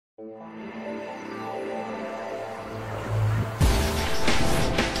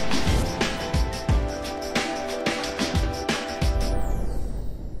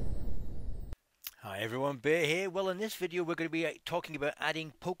Bear here. Well, in this video we're going to be talking about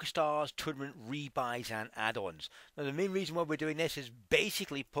adding Pokerstars Tournament rebuys and add-ons. Now the main reason why we're doing this is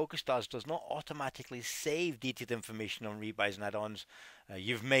basically Pokerstars does not automatically save detailed information on rebuys and add-ons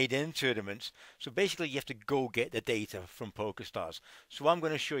you've made in tournaments. So basically you have to go get the data from Pokerstars. So I'm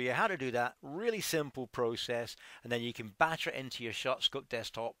going to show you how to do that. Really simple process, and then you can batter it into your SharkScope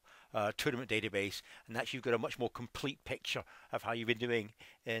Desktop tournament database, and actually you've got a much more complete picture of how you've been doing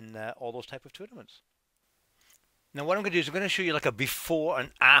in all those type of tournaments. Now what I'm going to do is I'm going to show you like a before and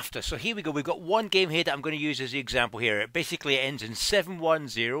after. So here we go. We've got one game here that I'm going to use as the example here. It basically ends in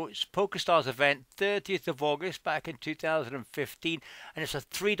 710. It's Pokerstars event 30th of August back in 2015, and it's a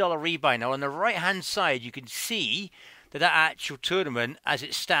 $3 rebuy. Now on the right hand side you can see that actual tournament as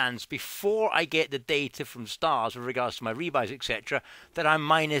it stands before I get the data from Stars with regards to my rebuys, etc., that I'm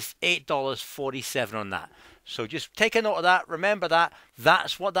minus $8.47 on that. So just take a note of that, remember that,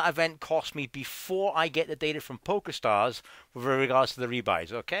 that's what that event cost me before I get the data from Pokerstars with regards to the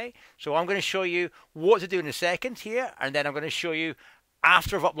rebuys, okay? So I'm going to show you what to do in a second here, and then I'm going to show you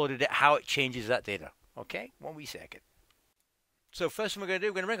after I've uploaded it how it changes that data, okay? 1 wee second. So first thing we're going to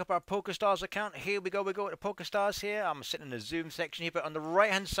do, we're going to bring up our Pokerstars account. Here we go to Pokerstars here. I'm sitting in the Zoom section here, but on the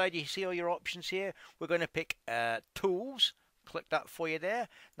right hand side you see all your options here. We're going to pick Tools. Click that for you there.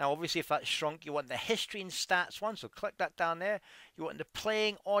 Now obviously if that's shrunk, you want the history and stats one, so click that down there. You want the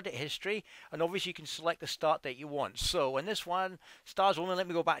playing audit history, and obviously you can select the start date you want. So in this one, Stars will only let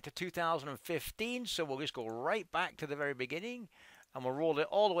me go back to 2015, so we'll just go right back to the very beginning, and we'll roll it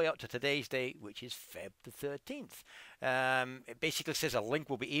all the way up to today's date, which is Feb the 13th. It basically says a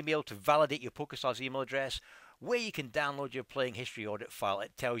link will be emailed to validate your Pokerstars email address, where you can download your playing history audit file.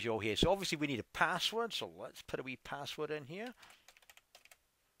 It tells you all here. So obviously we need a password, so let's put a wee password in here.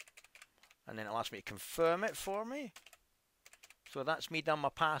 And then it'll ask me to confirm it for me. So that's me done my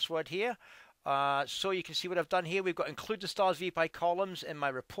password here. So you can see what I've done here. We've got include the Stars VPI columns in my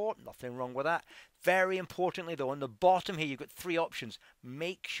report. Nothing wrong with that. Very importantly though, on the bottom here you've got 3 options.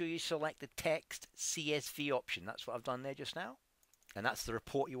 Make sure you select the text CSV option. That's what I've done there just now. And that's the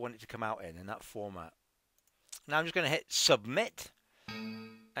report you want it to come out in that format. Now I'm just going to hit submit,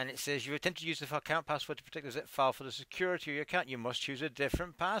 and it says you attempt to use the account password to protect the zip file for the security of your account. You must choose a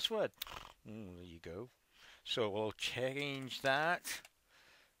different password. There you go. So we'll change that,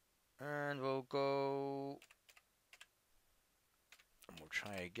 and we'll go, and we'll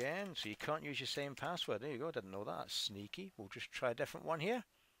try again. So you can't use your same password. There you go. I didn't know that. That's sneaky. We'll just try a different one here.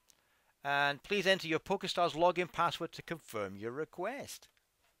 And please enter your Pokerstars login password to confirm your request.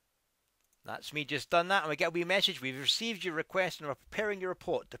 That's me just done that, and we get a wee message. We've received your request and are preparing your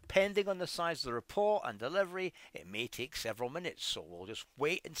report. Depending on the size of the report and delivery, it may take several minutes, so we'll just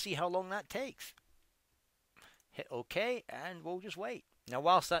wait and see how long that takes. Hit OK, and we'll just wait. Now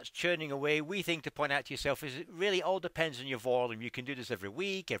whilst that's churning away, wee thing to point out to yourself is it really all depends on your volume. You can do this every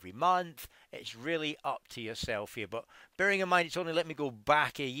week, every month. It's really up to yourself here, but bearing in mind it's only let me go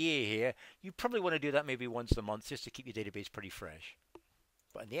back a year here, you probably want to do that maybe once a month just to keep your database pretty fresh.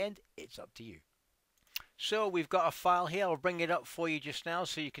 But in the end, it's up to you. So we've got a file here. I'll bring it up for you just now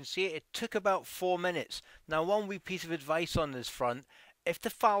so you can see it. It took about 4 minutes. Now one wee piece of advice on this front, if the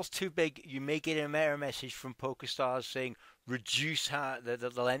file's too big, you may get an error message from Pokerstars saying reduce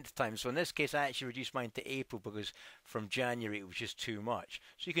the length time. So in this case, I actually reduced mine to April because from January it was just too much.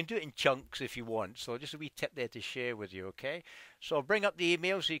 So you can do it in chunks if you want. So just a wee tip there to share with you, okay? So I'll bring up the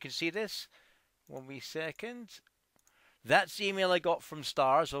email so you can see this. 1 wee second. That's the email I got from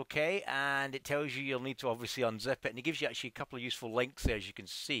Stars, okay, and it tells you you'll need to obviously unzip it, and it gives you actually a couple of useful links there, as you can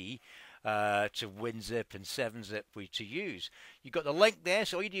see, to WinZip and 7-Zip to use. You've got the link there,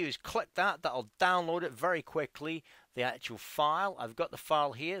 so all you do is click that. That'll download it very quickly, the actual file. I've got the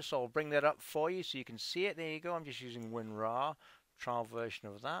file here, so I'll bring that up for you so you can see it. There you go. I'm just using WinRAR, trial version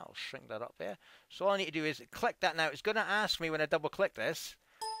of that. I'll shrink that up there. So all I need to do is click that now. It's going to ask me when I double click this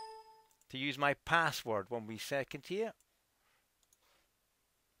to use my password. 1 wee second here.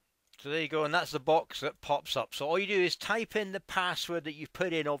 So there you go, and that's the box that pops up. So all you do is type in the password that you've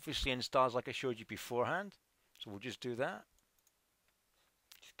put in, obviously in Stars like I showed you beforehand. So we'll just do that.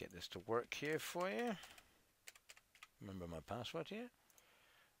 Just get this to work here for you. Remember my password here.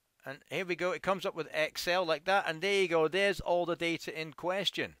 And here we go, it comes up with Excel like that, and there you go, there's all the data in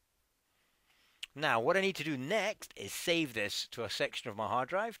question. Now, what I need to do next is save this to a section of my hard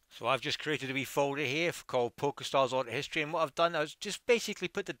drive. So I've just created a wee folder here called Pokerstars Audit History, and what I've done is just basically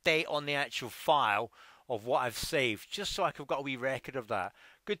put the date on the actual file of what I've saved, just so I've got a wee record of that.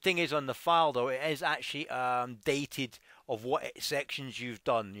 Good thing is on the file though, it is actually dated of what sections you've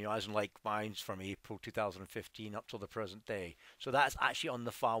done, you know, as in like mine's from April 2015 up till the present day. So that's actually on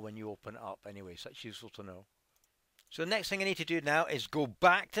the file when you open it up anyway, so that's useful to know. So the next thing I need to do now is go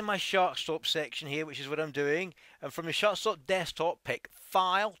back to my SharkScope section here, which is what I'm doing. And from the SharkScope Desktop, pick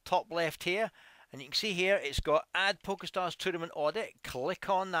File, top left here. And you can see here, it's got Add Pokerstars Tournament Audit. Click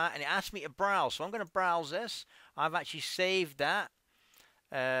on that, and it asks me to browse. So I'm going to browse this. I've actually saved that.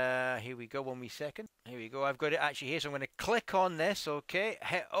 Here we go, 1 wee second. Here we go, I've got it actually here. So I'm going to click on this, okay,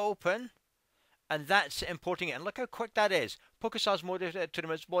 hit open. And that's importing it. And look how quick that is. Pokerstars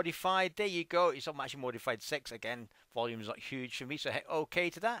Tournament's modified. There you go. It's actually modified 6. Again, volume's not huge for me. So hit OK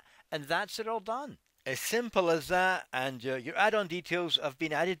to that. And that's it all done. As simple as that. And your add-on details have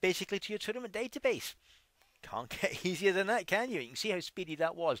been added basically to your tournament database. Can't get easier than that, can you? You can see how speedy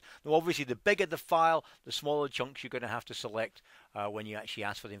that was. Now, obviously, the bigger the file, the smaller chunks you're going to have to select when you actually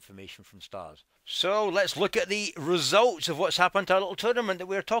ask for the information from Stars. So let's look at the results of what's happened to our little tournament that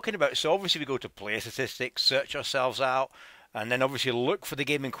we were talking about. So obviously we go to player statistics, search ourselves out, and then obviously look for the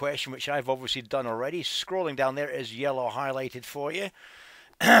game in question, which I've obviously done already. Scrolling down there is yellow highlighted for you.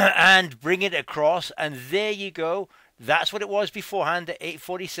 And bring it across, and there you go. That's what it was beforehand at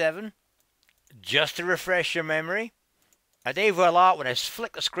 8:47. Just to refresh your memory. And there voila, when I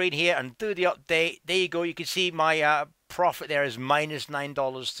flick the screen here and do the update, there you go. You can see my profit there is minus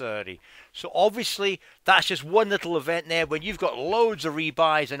 $9.30. So obviously, that's just one little event there. When you've got loads of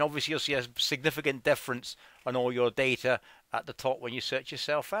rebuys, and obviously you'll see a significant difference on all your data at the top when you search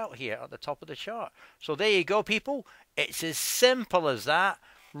yourself out here at the top of the chart. So there you go, people. It's as simple as that.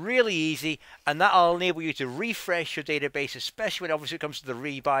 Really easy, and that'll enable you to refresh your database, especially when obviously it comes to the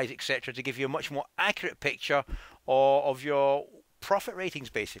rebuys, etc., to give you a much more accurate picture of your profit ratings,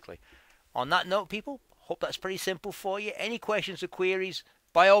 basically. On that note, people, hope that's pretty simple for you. Any questions or queries,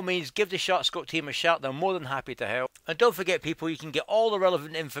 by all means, give the SharkScope team a shout. They're more than happy to help. And don't forget, people, you can get all the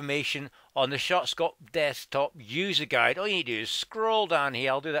relevant information on the SharkScope Desktop user guide. All you need to do is scroll down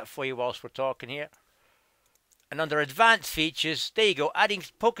here. I'll do that for you whilst we're talking here. And under Advanced Features, there you go, adding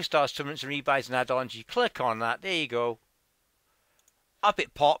Pokerstars Tournaments and rebuys and add-ons. You click on that, there you go. Up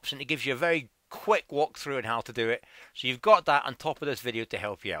it pops, and it gives you a very quick walkthrough on how to do it. So you've got that on top of this video to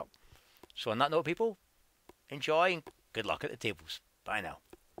help you out. So on that note, people, enjoy and good luck at the tables. Bye now.